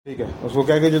ठीक है, उसको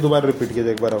क्या कीजिए, दोबारा रिपीट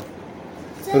कीजिए एक बार। आओ,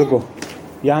 रुको,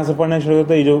 यहाँ से पढ़ना शुरू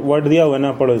करते, ये जो वर्ड दिया हुआ है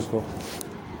ना, पढ़ो इसको।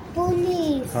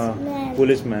 पुलिस, हाँ,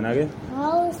 पुलिस मैन। आगे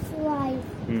housewife,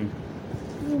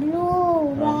 blue,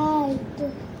 white,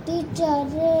 teacher,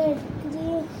 red,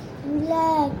 green,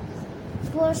 black,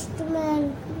 postman,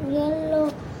 yellow,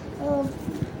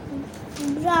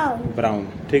 brown.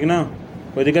 ठीक ना,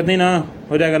 कोई दिक्कत नहीं ना,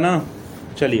 हो जाएगा ना।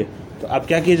 चलिए, तो आप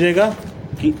क्या कीजिएगा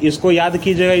कि इसको याद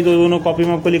कीजिएगा, ये दोनों कॉपी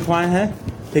में आपको लिखवाए हैं,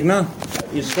 ठीक ना।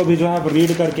 इसको भी जो है आप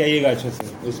रीड करके आइएगा अच्छे से,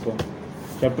 इसको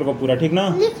चैप्टर को पूरा, ठीक ना।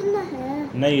 लिखना है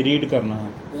नहीं, रीड करना है,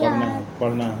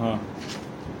 पढ़ना है, हाँ,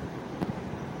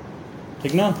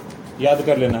 ठीक ना। याद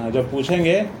कर लेना है, जब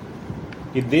पूछेंगे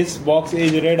कि दिस बॉक्स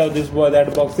इज रेड और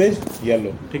दैट बॉक्स इज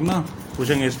येलो, ठीक ना,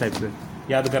 पूछेंगे इस टाइप से,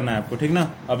 याद करना है आपको, ठीक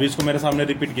ना। अब इसको मेरे सामने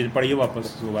रिपीट कीजिए, पढ़िए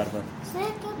वापस दो बार।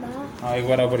 हाँ, एक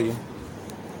बार आप पढ़िए।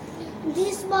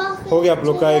 हो गया आप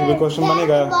लोग का एक भी क्वेश्चन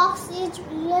बनेगा।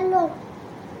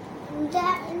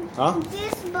 हाँ,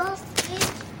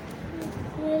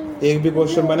 एक भी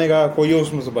क्वेश्चन बनेगा, कोई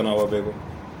उसमें से बना हुआ बेगो,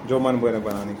 जो मन बने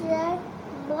बनाने की,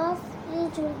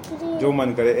 जो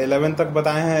मन करे। 11 तक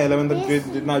बताए हैं, 11 तक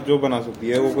जितना जो बना सकती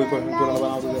है वो कोई क्वेश्चन थोड़ा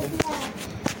बना सकती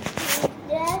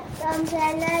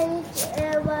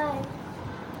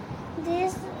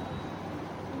This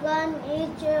gun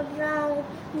is brown.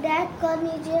 That gun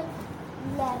is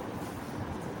black.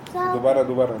 दोबारा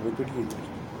रिपीट कीजिए।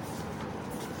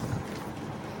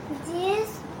 This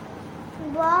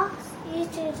box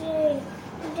is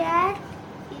red.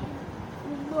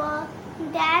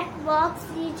 That box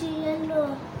is yellow.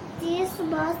 This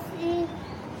box is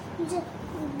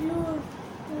blue.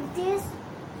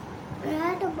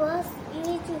 That box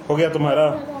is. हो गया तुम्हारा।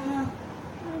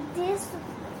 This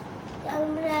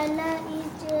umbrella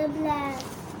is black.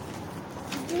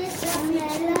 This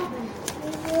umbrella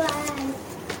is white.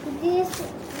 This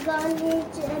gun is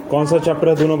black. कौन सा chapter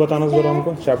है, दोनों बताना जरा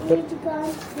हमको। Chapter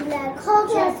black. हो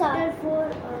गया सर।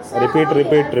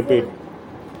 रिपीट।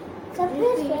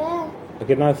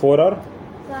 कितना है, 4 और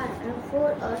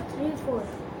 3, 4.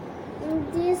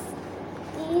 This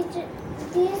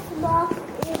box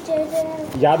is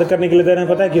red. याद करने के लिए दे रहे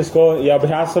हैं, पता है किसको, ये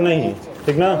अभ्यास तो नहीं,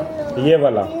 ठीक ना, ये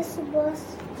वाला,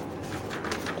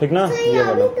 ठीक ना, ये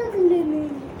वाला।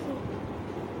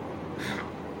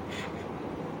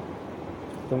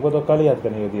 तुमको तो कल याद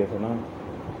करने को दिया था ना,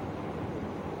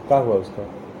 क्या हुआ उसका।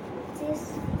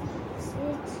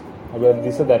 अब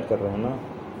दिस दैट कर रहे हैं ना,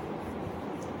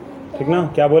 ठीक ना।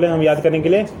 क्या बोले हम याद करने के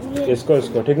लिए,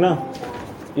 इसको, ठीक ना,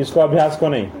 इसको अभ्यास को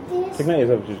नहीं, ठीक ना, ये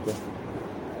सब चीज को।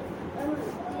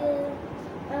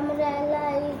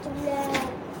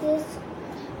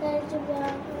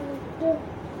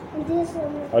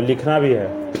 और लिखना भी है,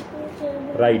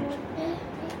 राइट,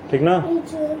 ठीक ना,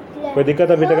 कोई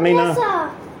दिक्कत अभी तक नहीं ना।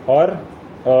 और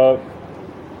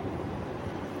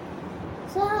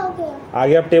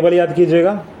आगे आप टेबल याद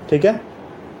कीजिएगा, ठीक है।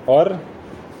 और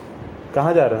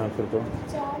कहाँ जा रहे हैं फिर, तो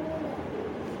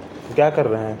क्या कर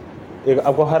रहे हैं, एक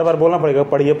आपको हर बार बोलना पड़ेगा,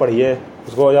 पढ़िए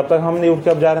उसको, जब तक हम नहीं उठ के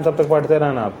अब जा रहे हैं तब तक पढ़ते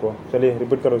रहना आपको। चलिए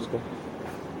रिपीट करो उसको।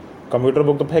 कंप्यूटर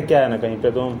बुक तो फेंक के आया ना कहीं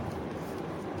पे तुम,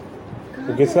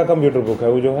 तो किसका कंप्यूटर बुक है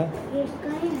वो जो है,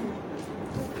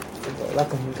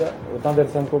 कहीं का, उतना देर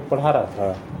से हमको पढ़ा रहा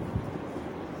था।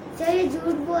 चलिए,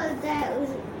 झूठ बोलता है,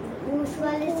 उस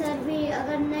वाले सर भी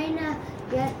अगर नहीं ना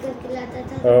याद करके लाता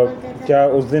था तो बोलता था। क्या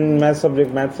उस दिन मैथ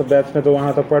सब्जेक्ट में तो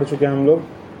वहाँ तक पढ़ चुके हैं हम लोग,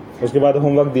 उसके बाद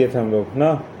होमवर्क दिए थे हम लोग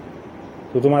ना,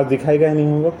 तो तुम आज दिखाएगा ही नहीं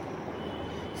होमवर्क।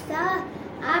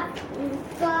 आप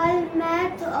कल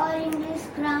मैथ और इंग्लिश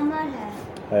ग्रामर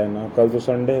है ना, कल तो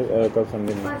संडे, कल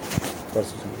संडे नहीं,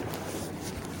 परसों संडे,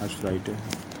 आज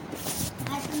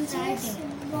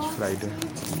फ्राइडे,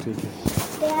 ठीक है।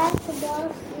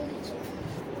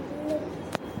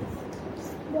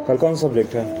 कल कौन सा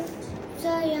सब्जेक्ट है,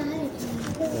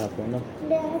 यहाँ पे ना,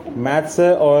 मैथ्स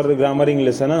और ग्रामर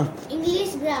इंग्लिश है ना,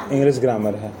 इंग्लिश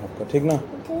ग्रामर है आपका, ठीक ना।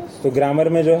 तो ग्रामर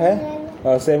में जो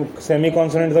है सेमी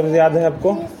कॉन्सोनेंट सबसे याद है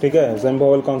आपको, ठीक है, सेमी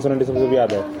वोवेल कॉन्सोनेंट सबसे भी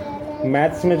याद है।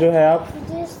 मैथ्स में जो है आप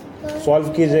सॉल्व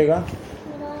कीजिएगा,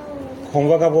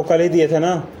 होमवर्क आपको कल ही दिए थे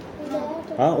ना,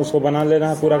 हाँ, उसको बना लेना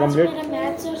है पूरा कंप्लीट।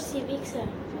 मैथ्स और सिविक्स है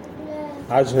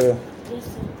आज है,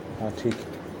 हाँ, ठीक।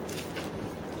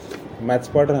 मैथ्स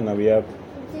पढ़ रहे हैं ना अभी आप,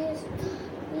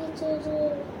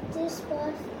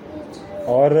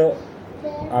 और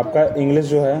आपका इंग्लिश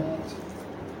जो है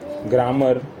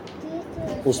ग्रामर,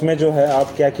 उसमें जो है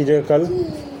आप क्या कीजिएगा कल,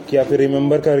 कि आप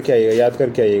रिमेम्बर करके आइएगा, याद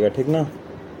करके आइएगा, ठीक ना।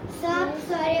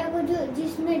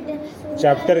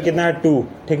 चैप्टर कितना है, 2,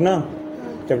 ठीक ना।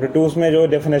 चैप्टर 2 उसमें जो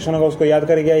डेफिनेशन होगा उसको याद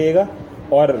करके आइएगा,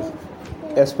 और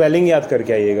स्पेलिंग याद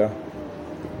करके आइएगा।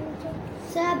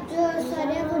 सब जो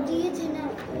सारे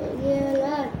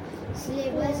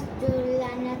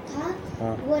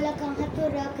हाँ बोला कहाँ तो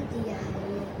रख दिया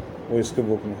है ये। वो इसके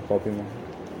बुक में कॉपी में।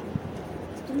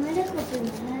 तुम्हारे कॉपी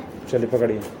में है? चलिए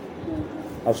पकड़िए,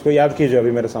 अब उसको याद कीजिए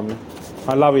अभी मेरे सामने।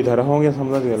 हाँ लाओ इधर, होंगे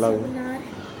समझ गए, लाओ इधर।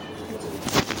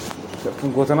 जब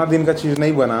तुमको उतना दिन का चीज़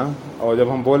नहीं बना और जब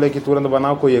हम बोले कि तुरंत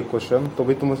बनाओ कोई एक क्वेश्चन, तो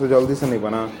भी तुम उसे जल्दी से नहीं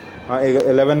बना। हाँ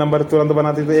 11 नंबर तुरंत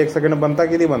बनाती तो 1 सेकंड में बनता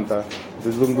कि नहीं बनता?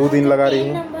 तो तुम 2 दिन लगा रही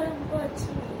हो।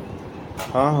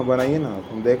 हाँ हाँ बनाइए ना,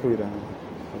 हम देख भी रहे हैं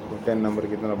 10 नंबर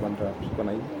कितना बन रहा है,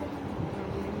 बनाइए।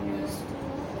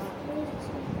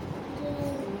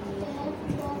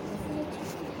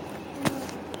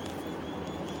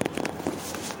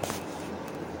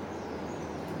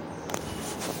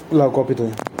 लाओ कॉपी तो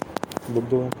बुक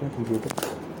दो यहाँ पे, कंप्यूटर।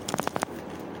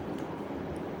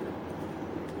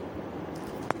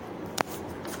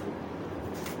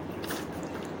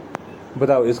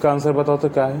 बताओ इसका आंसर बताओ तो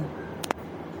क्या है?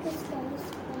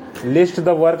 List the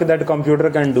work that computer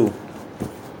can do.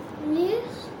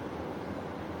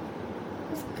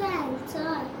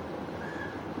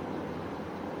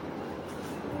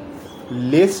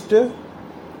 List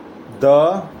the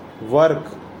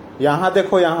work, यहाँ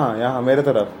देखो, यहाँ मेरे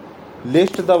तरफ।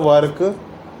 List the work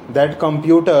that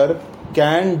computer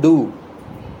can do.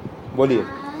 बोलिए।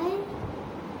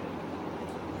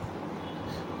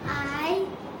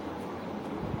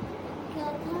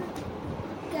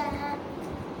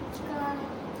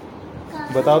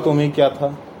 बताओ तुम्हें क्या था?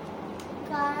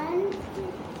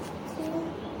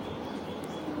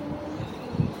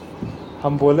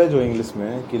 हम बोले जो इंग्लिश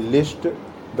में कि list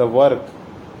the work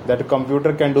that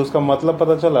computer can do, उसका मतलब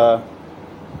पता चला?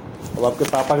 अब आपके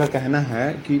पापा का कहना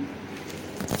है कि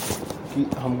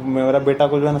हम मेरा बेटा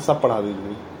को जो है ना सब पढ़ा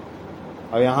दीजिए।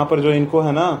 और यहाँ पर जो इनको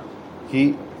है ना कि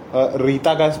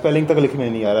रीता का स्पेलिंग तक लिखने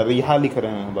नहीं आ रहा, रिहा लिख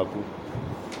रहे हैं बापू।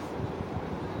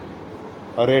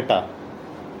 और रेटा,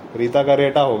 रीता का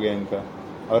रेटा हो गया इनका,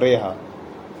 और रेहा।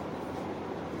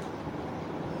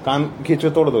 कान खींचो,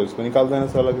 तोड़ दो इसको, निकाल देना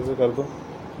साला, किसे कर दो।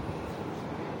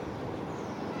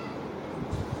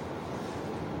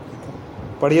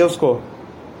 पढ़िए उसको।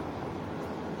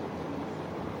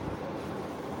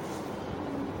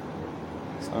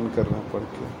 आसान कर रहे हैं पढ़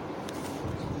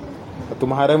के।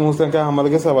 तुम्हारे मुंह से क्या हम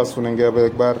अलग से आवाज सुनेंगे अब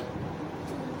एक बार?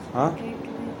 हाँ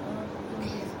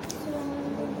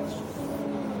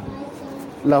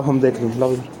लाओ हम देख लें,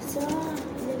 लाओ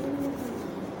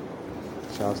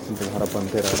शास्त्र तुम्हारा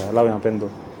बनते रह रहा है। लाओ यहाँ पेन दो।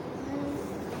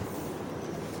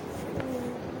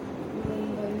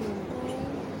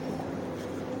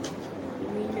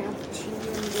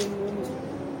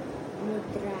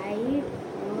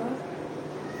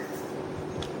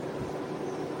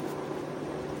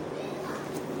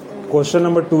 क्वेश्चन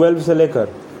नंबर 12 से लेकर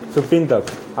 15 तक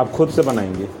आप खुद से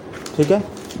बनाएंगे, ठीक है?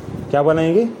 क्या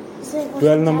बनाएंगे?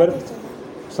 12 नंबर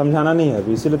समझाना नहीं है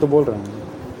अभी, इसीलिए तो बोल रहे हैं,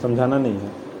 समझाना नहीं है।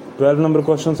 12 नंबर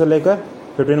क्वेश्चन से लेकर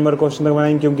 15 नंबर क्वेश्चन तक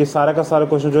बनाएंगे, क्योंकि सारा का सारा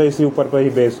क्वेश्चन जो है इसी ऊपर पर ही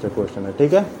बेस्ड है क्वेश्चन है,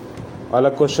 ठीक है?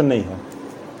 अलग क्वेश्चन नहीं है।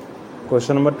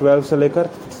 क्वेश्चन नंबर 12 से लेकर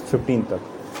 15 तक,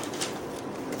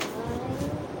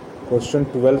 क्वेश्चन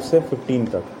 12 से 15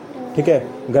 तक, ठीक है?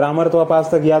 ग्रामर तो आप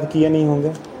आज तक याद किए नहीं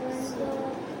होंगे,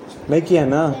 नहीं किया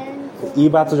ना? ये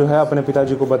बात जो है अपने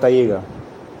पिताजी को बताइएगा,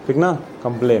 ठीक ना?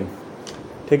 कंप्लेन,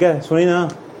 ठीक है? सुनी ना,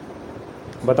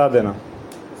 बता देना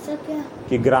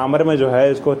कि ग्रामर में जो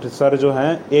है इसको सर जो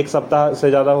है 1 सप्ताह से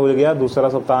ज़्यादा हो गया, दूसरा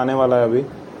सप्ताह आने वाला है अभी।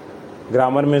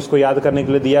 ग्रामर में इसको याद करने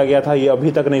के लिए दिया गया था, ये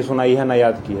अभी तक नहीं सुनाई है ना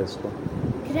याद की है इसको।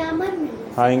 ग्रामर में?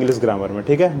 हाँ इंग्लिश ग्रामर में,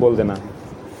 ठीक है? बोल देना है।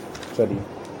 चलिए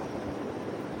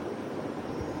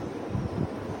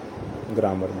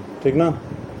ग्रामर में, ठीक ना?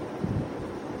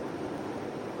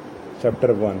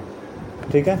 चैप्टर 1,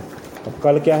 ठीक है? अब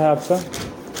कल क्या है आपका?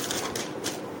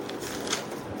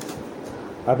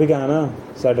 अभी क्या है ना,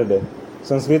 सैटरडे।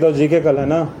 संस्कृत और जीके कल है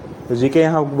ना, तो जीके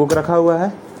यहाँ बुक रखा हुआ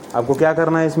है। आपको क्या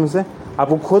करना है इसमें से,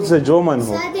 आपको खुद से जो मन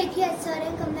हो। सर देखिए सर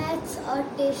का मैथ्स और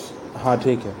टेस्ट। हाँ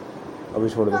ठीक है, अभी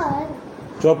छोड़ दो,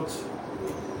 चुप,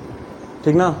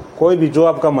 ठीक ना? कोई भी जो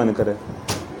आपका मन करे,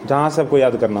 जहाँ से आपको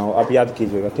याद करना हो आप याद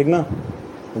कीजिएगा, ठीक ना?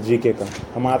 जीके का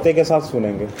हम आते के साथ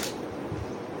सुनेंगे।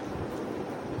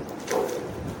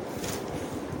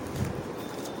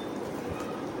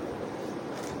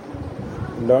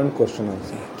 लर्न क्वेश्चन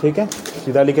आंसर, ठीक है?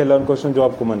 सीधा लिखे लर्न क्वेश्चन, जो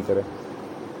आपको मन करे,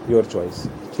 योर चॉइस,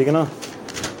 ठीक है ना?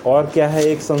 और क्या है,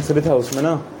 एक संस्कृत है उसमें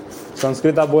ना,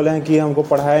 संस्कृत आप बोले हैं कि हमको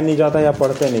पढ़ाया नहीं जाता या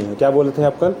पढ़ते नहीं है, क्या बोले थे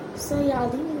आप कल? सर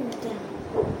याद ही नहीं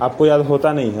होता। आपको याद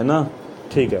होता नहीं है ना?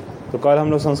 ठीक है, तो कल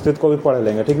हम लोग संस्कृत को भी पढ़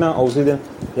लेंगे, ठीक ना? और उसी दिन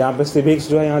यहाँ पे सिविक्स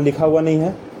जो है यहाँ लिखा हुआ नहीं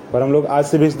है, पर हम लोग आज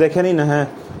सिविक्स देखे नहीं ना है,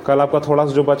 कल आपका थोड़ा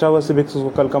सा जो बचा हुआ सिविक्स उसको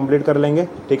कल कंप्लीट कर लेंगे,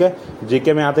 ठीक है?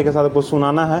 जीके में आते के साथ आपको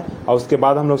सुनाना है और उसके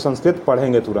बाद हम लोग संस्कृत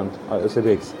पढ़ेंगे तुरंत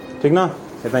सिविक्स, ठीक ना?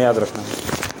 इतना याद रखना।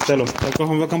 चलो, आपका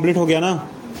होमवर्क कंप्लीट हो गया ना?